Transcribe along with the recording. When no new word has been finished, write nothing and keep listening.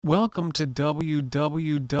Welcome to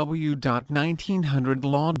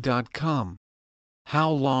www.1900law.com. How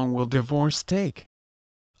long will divorce take?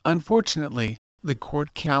 Unfortunately, the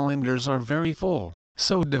court calendars are very full,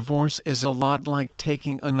 so divorce is a lot like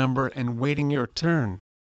taking a number and waiting your turn.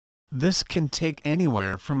 This can take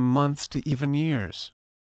anywhere from months to even years.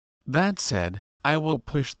 That said, I will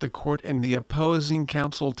push the court and the opposing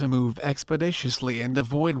counsel to move expeditiously and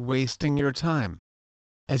avoid wasting your time.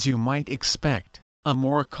 As you might expect, a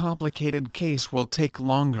more complicated case will take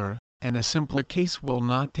longer, and a simpler case will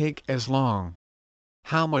not take as long.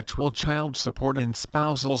 How much will child support and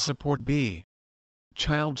spousal support be?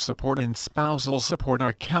 Child support and spousal support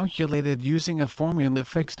are calculated using a formula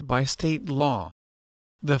fixed by state law.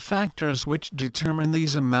 The factors which determine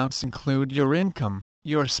these amounts include your income,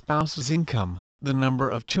 your spouse's income, the number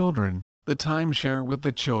of children, the time share with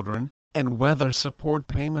the children, and whether support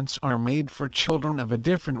payments are made for children of a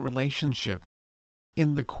different relationship.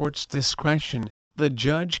 In the court's discretion, the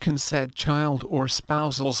judge can set child or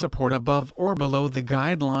spousal support above or below the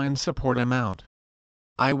guideline support amount.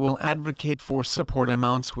 I will advocate for support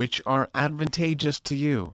amounts which are advantageous to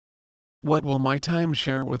you. What will my time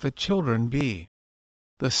share with the children be?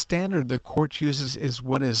 The standard the court uses is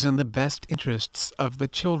what is in the best interests of the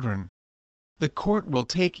children. The court will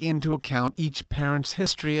take into account each parent's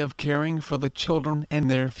history of caring for the children and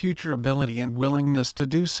their future ability and willingness to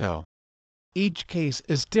do so. Each case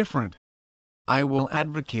is different. I will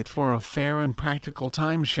advocate for a fair and practical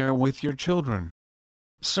timeshare with your children.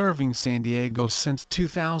 Serving San Diego since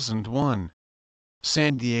 2001.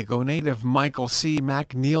 San Diego native Michael C.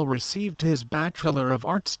 McNeil received his Bachelor of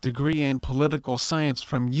Arts degree in Political Science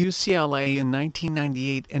from UCLA in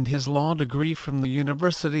 1998 and his law degree from the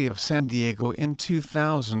University of San Diego in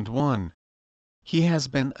 2001. He has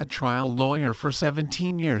been a trial lawyer for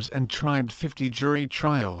 17 years and tried 50 jury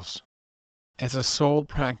trials. As a sole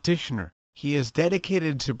practitioner, he is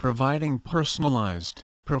dedicated to providing personalized,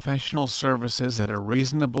 professional services at a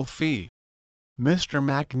reasonable fee. Mr.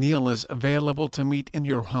 McNeil is available to meet in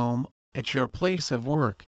your home, at your place of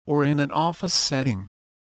work, or in an office setting.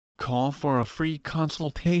 Call for a free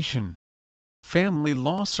consultation. Family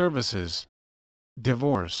Law Services.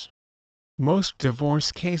 Divorce. Most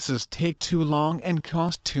divorce cases take too long and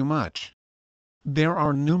cost too much. There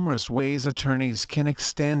are numerous ways attorneys can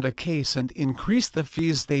extend a case and increase the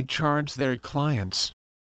fees they charge their clients.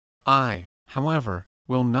 I, however,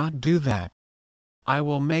 will not do that. I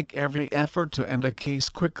will make every effort to end a case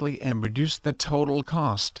quickly and reduce the total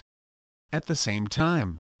cost. At the same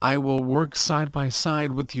time, I will work side by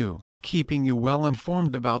side with you, keeping you well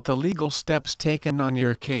informed about the legal steps taken on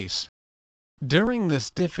your case. During this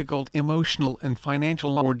difficult emotional and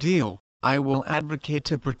financial ordeal, I will advocate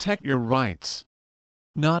to protect your rights.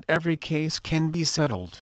 Not every case can be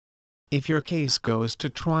settled. If your case goes to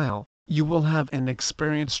trial, you will have an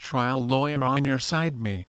experienced trial lawyer on your side.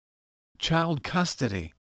 Child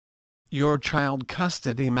custody. Your child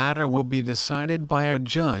custody matter will be decided by a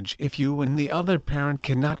judge if you and the other parent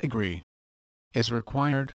cannot agree. As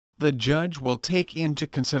required, the judge will take into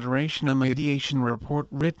consideration a mediation report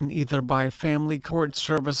written either by Family Court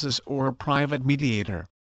Services or a private mediator.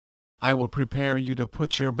 I will prepare you to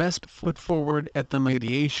put your best foot forward at the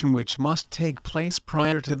mediation which must take place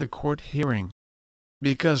prior to the court hearing.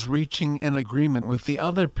 Because reaching an agreement with the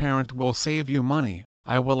other parent will save you money,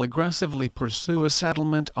 I will aggressively pursue a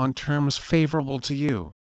settlement on terms favorable to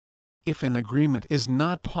you. If an agreement is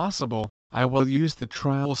not possible, I will use the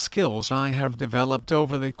trial skills I have developed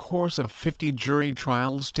over the course of 50 jury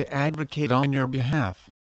trials to advocate on your behalf.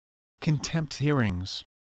 Contempt hearings.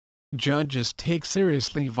 Judges take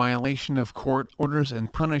seriously violation of court orders,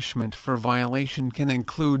 and punishment for violation can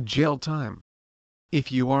include jail time. If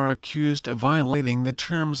you are accused of violating the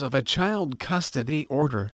terms of a child custody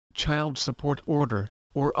order, child support order,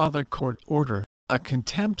 or other court order, a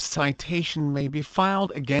contempt citation may be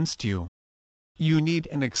filed against you. You need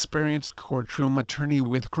an experienced courtroom attorney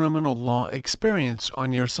with criminal law experience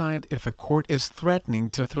on your side if a court is threatening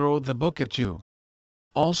to throw the book at you.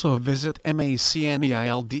 Also visit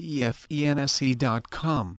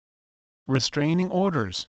macneildefense.com. Restraining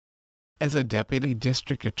orders. As a deputy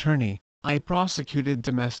district attorney, I prosecuted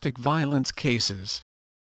domestic violence cases.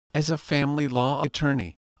 As a family law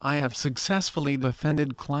attorney, I have successfully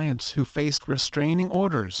defended clients who faced restraining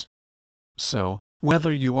orders. So,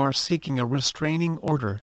 whether you are seeking a restraining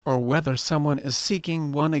order, or whether someone is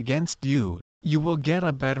seeking one against you, you will get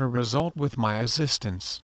a better result with my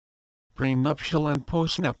assistance. Prenuptial and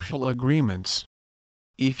postnuptial agreements.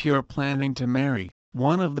 If you're planning to marry,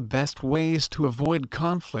 One of the best ways to avoid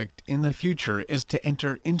conflict in the future is to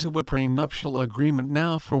enter into a prenuptial agreement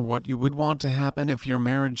now for what you would want to happen if your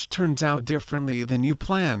marriage turns out differently than you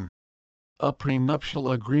plan. A prenuptial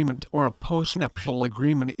agreement or a postnuptial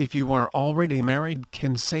agreement if you are already married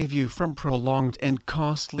can save you from prolonged and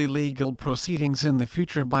costly legal proceedings in the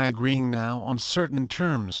future by agreeing now on certain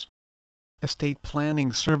terms. Estate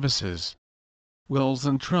planning services. Wills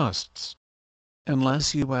and trusts.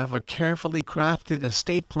 Unless you have a carefully crafted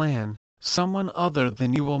estate plan, someone other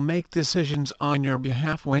than you will make decisions on your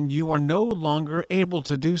behalf when you are no longer able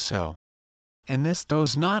to do so. And this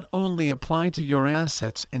does not only apply to your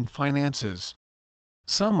assets and finances.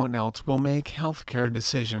 Someone else will make healthcare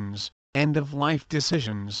decisions, end-of-life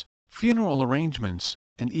decisions, funeral arrangements,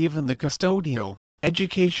 and even the custodial,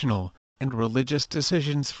 educational, and religious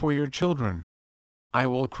decisions for your children. I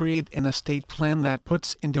will create an estate plan that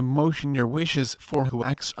puts into motion your wishes for who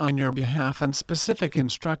acts on your behalf and specific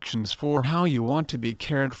instructions for how you want to be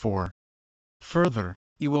cared for. Further,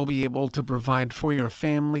 you will be able to provide for your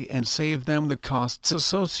family and save them the costs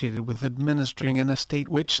associated with administering an estate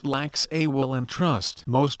which lacks a will and trust.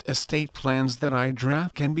 Most estate plans that I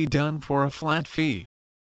draft can be done for a flat fee.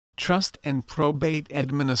 Trust and probate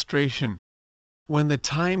administration. When the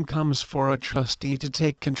time comes for a trustee to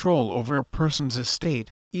take control over a person's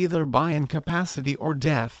estate, either by incapacity or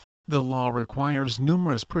death, the law requires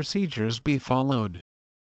numerous procedures be followed.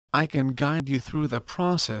 I can guide you through the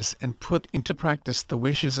process and put into practice the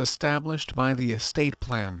wishes established by the estate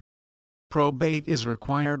plan. Probate is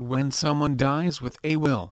required when someone dies with a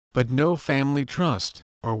will, but no family trust,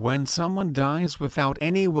 or when someone dies without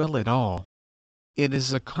any will at all. It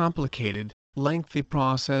is a complicated, lengthy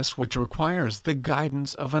process which requires the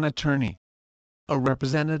guidance of an attorney. A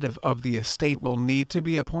representative of the estate will need to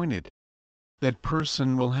be appointed. That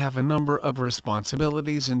person will have a number of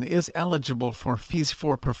responsibilities and is eligible for fees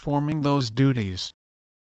for performing those duties.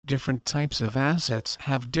 Different types of assets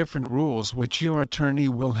have different rules which your attorney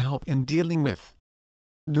will help in dealing with.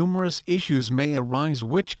 Numerous issues may arise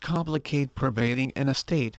which complicate probating an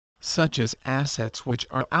estate, such as assets which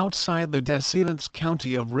are outside the decedent's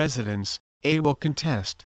county of residence, a will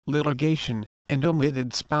contest, litigation, and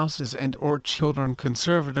omitted spouses and/or children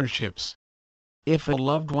conservatorships. If a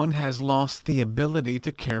loved one has lost the ability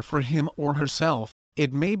to care for him or herself,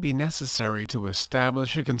 it may be necessary to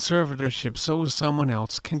establish a conservatorship so someone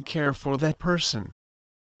else can care for that person.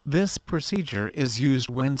 This procedure is used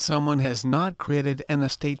when someone has not created an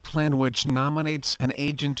estate plan which nominates an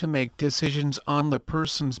agent to make decisions on the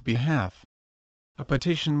person's behalf. A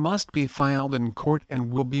petition must be filed in court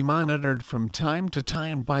and will be monitored from time to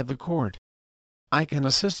time by the court. I can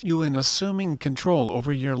assist you in assuming control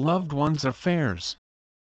over your loved one's affairs.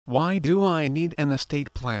 Why do I need an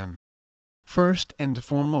estate plan? First and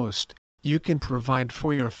foremost, you can provide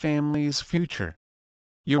for your family's future.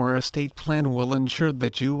 Your estate plan will ensure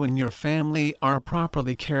that you and your family are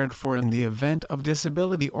properly cared for in the event of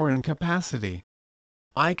disability or incapacity.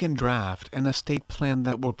 I can draft an estate plan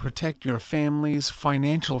that will protect your family's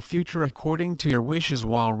financial future according to your wishes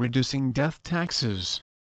while reducing death taxes.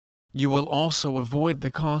 You will also avoid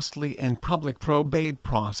the costly and public probate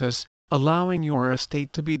process, allowing your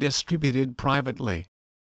estate to be distributed privately.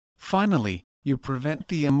 Finally, you prevent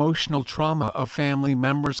the emotional trauma of family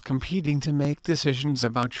members competing to make decisions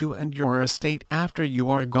about you and your estate after you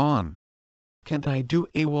are gone. Can't I do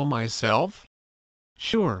a will myself?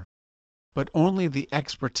 Sure. But only the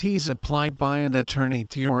expertise applied by an attorney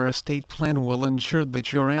to your estate plan will ensure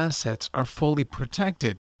that your assets are fully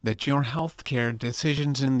protected, that your healthcare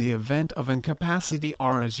decisions in the event of incapacity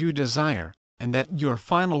are as you desire, and that your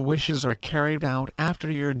final wishes are carried out after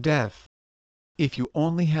your death. If you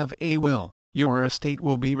only have a will, your estate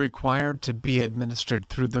will be required to be administered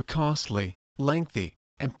through the costly, lengthy,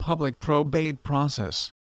 and public probate process.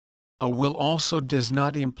 A will also does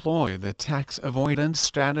not employ the tax avoidance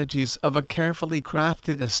strategies of a carefully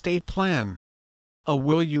crafted estate plan. A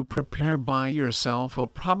will you prepare by yourself will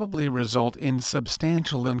probably result in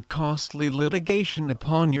substantial and costly litigation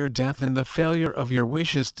upon your death and the failure of your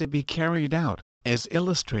wishes to be carried out, as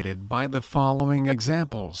illustrated by the following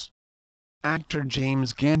examples. Actor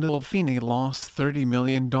James Gandolfini lost $30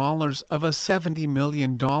 million of a $70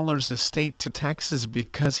 million estate to taxes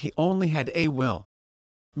because he only had a will.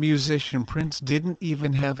 Musician Prince didn't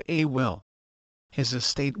even have a will. His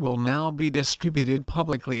estate will now be distributed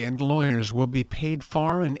publicly and lawyers will be paid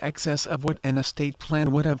far in excess of what an estate plan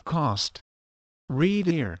would have cost. Read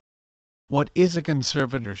here. What is a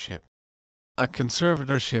conservatorship? A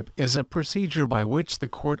conservatorship is a procedure by which the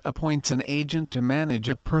court appoints an agent to manage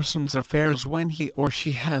a person's affairs when he or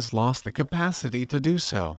she has lost the capacity to do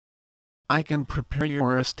so. I can prepare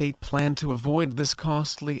your estate plan to avoid this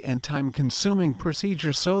costly and time-consuming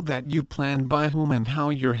procedure so that you plan by whom and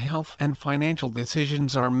how your health and financial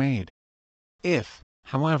decisions are made. If,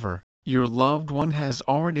 however, your loved one has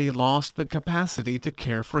already lost the capacity to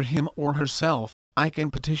care for him or herself, I can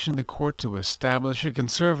petition the court to establish a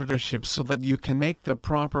conservatorship so that you can make the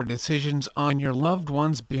proper decisions on your loved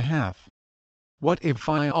one's behalf. What if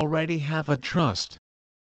I already have a trust?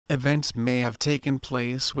 Events may have taken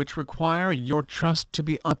place which require your trust to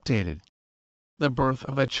be updated. The birth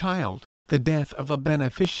of a child, the death of a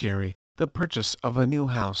beneficiary, the purchase of a new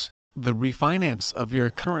house, the refinance of your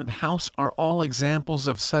current house are all examples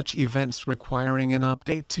of such events requiring an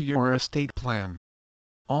update to your estate plan.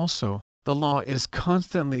 Also, the law is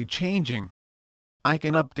constantly changing. I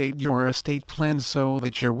can update your estate plan so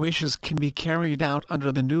that your wishes can be carried out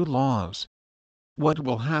under the new laws. What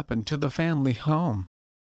will happen to the family home?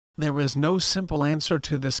 There is no simple answer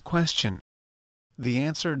to this question. The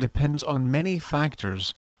answer depends on many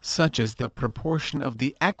factors, such as the proportion of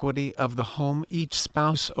the equity of the home each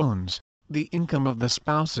spouse owns, the income of the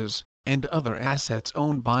spouses, and other assets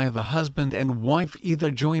owned by the husband and wife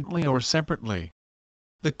either jointly or separately.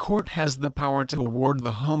 The court has the power to award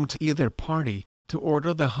the home to either party, to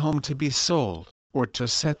order the home to be sold, or to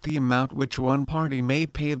set the amount which one party may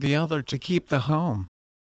pay the other to keep the home.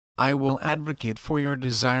 I will advocate for your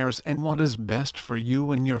desires and what is best for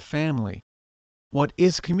you and your family. What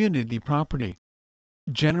is community property?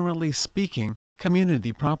 Generally speaking,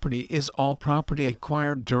 community property is all property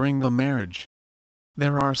acquired during the marriage.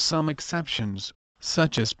 There are some exceptions,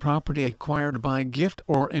 such as property acquired by gift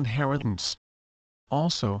or inheritance.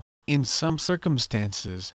 Also, in some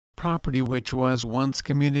circumstances, property which was once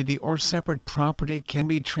community or separate property can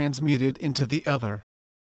be transmuted into the other.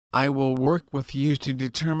 I will work with you to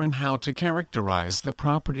determine how to characterize the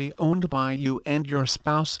property owned by you and your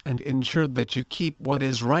spouse and ensure that you keep what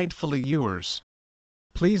is rightfully yours.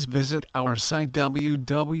 Please visit our site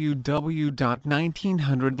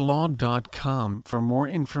www.1900law.com for more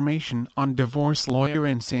information on Divorce Lawyer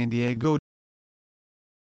in San Diego.